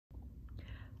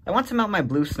I want to mount my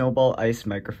Blue Snowball iCE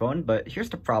microphone, but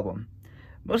here's the problem.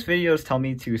 Most videos tell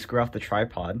me to screw off the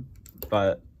tripod,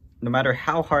 but no matter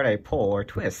how hard I pull or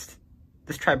twist,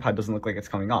 this tripod doesn't look like it's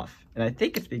coming off. And I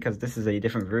think it's because this is a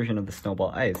different version of the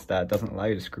Snowball iCE that doesn't allow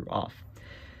you to screw off.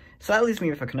 So that leaves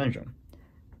me with a conundrum.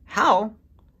 How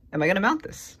am I going to mount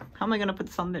this? How am I going to put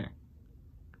this on there?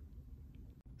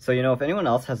 So, if anyone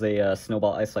else has a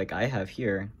Snowball iCE like I have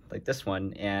here, like this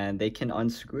one, and they can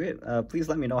unscrew it, please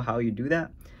let me know how you do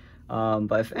that.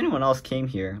 But if anyone else came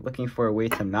here looking for a way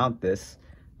to mount this,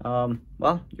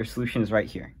 well, your solution is right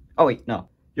here. Oh wait, no.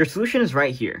 Your solution is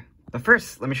right here. But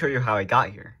first, let me show you how I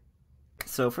got here.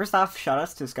 So first off, shout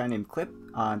outs to this guy named Clip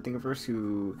on Thingiverse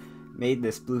who made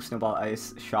this Blue Snowball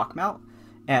iCE shock mount.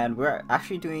 And we're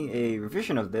actually doing a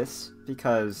revision of this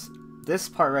because this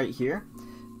part right here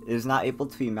is not able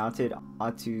to be mounted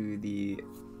onto the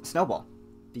Snowball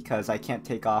because I can't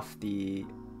take off the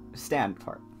stand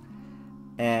part.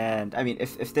 And I mean,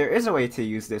 if there is a way to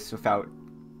use this without,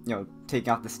 taking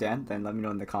off the stand, then let me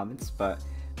know in the comments. But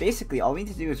basically, all we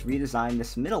need to do is redesign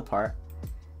this middle part,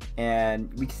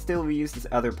 and we can still reuse these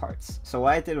other parts. So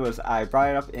what I did was I brought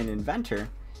it up in Inventor,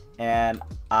 and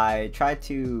I tried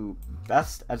to,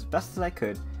 as best as I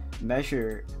could,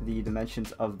 measure the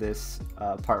dimensions of this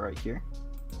part right here.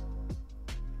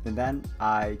 And then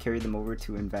I carried them over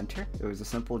to Inventor. It was a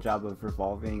simple job of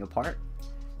revolving a part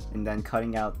and then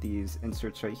cutting out these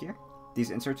inserts right here. These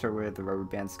inserts are where the rubber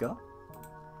bands go.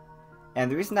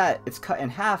 And the reason that it's cut in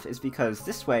half is because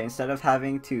this way, instead of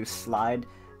having to slide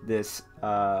this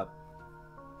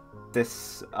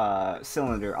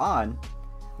cylinder on,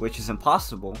 which is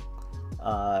impossible,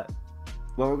 what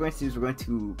we're going to do is we're going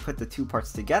to put the two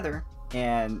parts together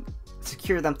and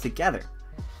secure them together.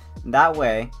 And that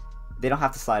way, they don't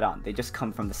have to slide on, they just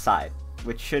come from the side,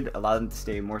 which should allow them to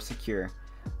stay more secure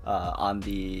on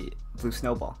the Blue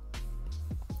Snowball.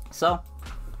 So,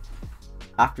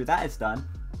 after that is done,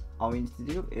 all we need to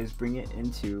do is bring it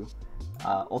into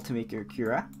Ultimaker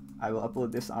Cura. I will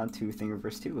upload this onto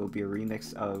Thingiverse too. It will be a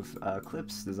remix of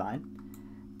Clip's design.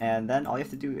 And then all you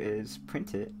have to do is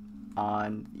print it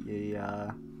on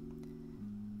a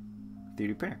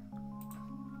 3D printer.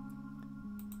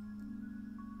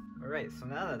 Alright, so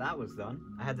now that that was done,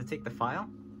 I had to take the file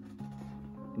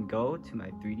and go to my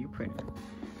 3D printer.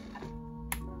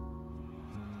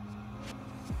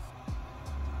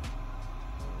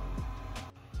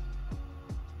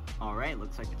 Alright,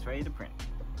 looks like it's ready to print.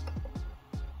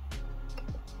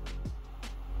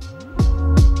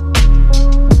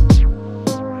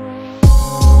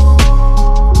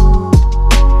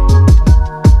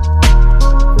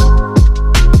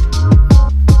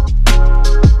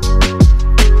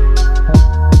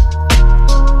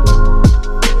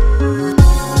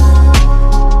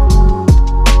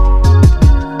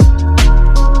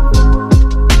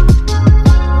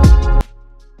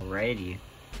 Alrighty,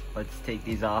 let's take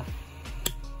these off.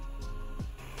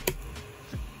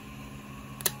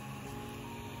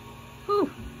 Whew.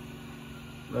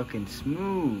 Looking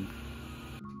smooth.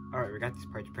 Alright, we got these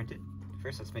parts printed.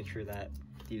 First, let's make sure that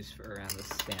these are around the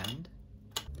stand.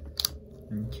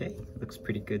 Okay, looks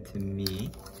pretty good to me.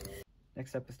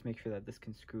 Next step is to make sure that this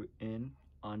can screw in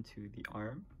onto the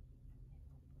arm.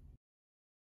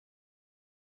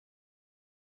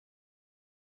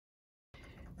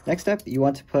 Next up, you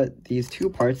want to put these two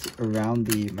parts around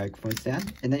the microphone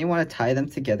stand, and then you want to tie them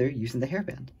together using the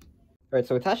hairband. Alright,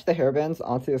 so attach the hairbands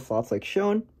onto the slots like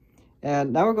shown,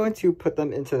 and now we're going to put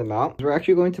them into the mount. We're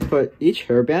actually going to put each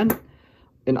hairband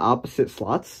in opposite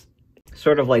slots,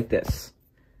 sort of like this.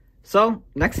 So,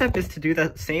 next step is to do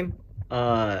that same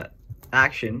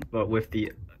action, but with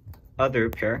the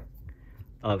other pair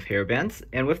of hairbands.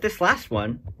 And with this last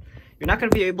one, you're not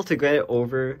going to be able to get it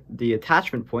over the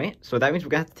attachment point, so that means we're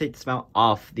going to have to take this mount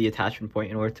off the attachment point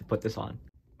in order to put this on.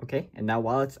 Okay, and now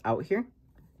while it's out here,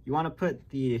 you want to put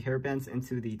the hairbands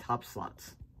into the top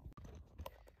slots.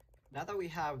 Now that we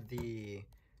have the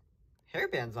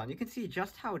hairbands on, you can see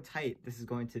just how tight this is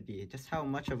going to be, just how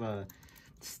much of a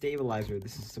stabilizer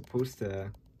this is supposed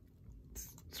to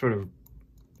sort of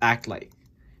act like.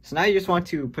 So now you just want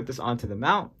to put this onto the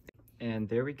mount, and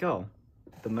there we go.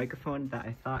 The microphone that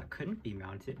I thought couldn't be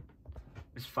mounted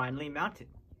is finally mounted.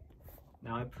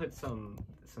 Now I put some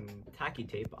tacky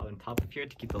tape on top of here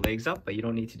to keep the legs up, but you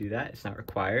don't need to do that. It's not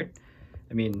required.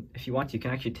 I mean, if you want to, you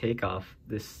can actually take off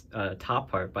this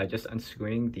top part by just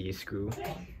unscrewing the screw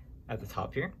at the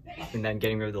top here and then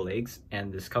getting rid of the legs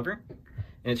and this cover.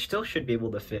 And it still should be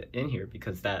able to fit in here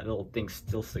because that little thing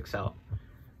still sticks out.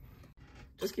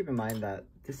 Just keep in mind that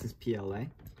this is PLA,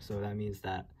 so that means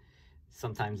that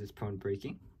sometimes it's prone to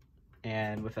breaking.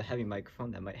 and with a heavy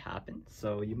microphone that might happen.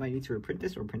 So you might need to reprint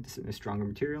this or print this in a stronger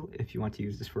material if you want to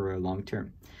use this for a long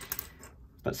term.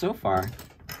 But so far,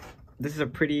 this is a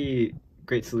pretty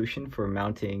great solution for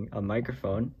mounting a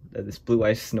microphone, this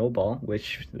Blue Snowball,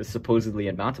 which is supposedly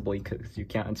unmountable because you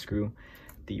can't unscrew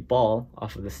the ball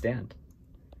off of the stand.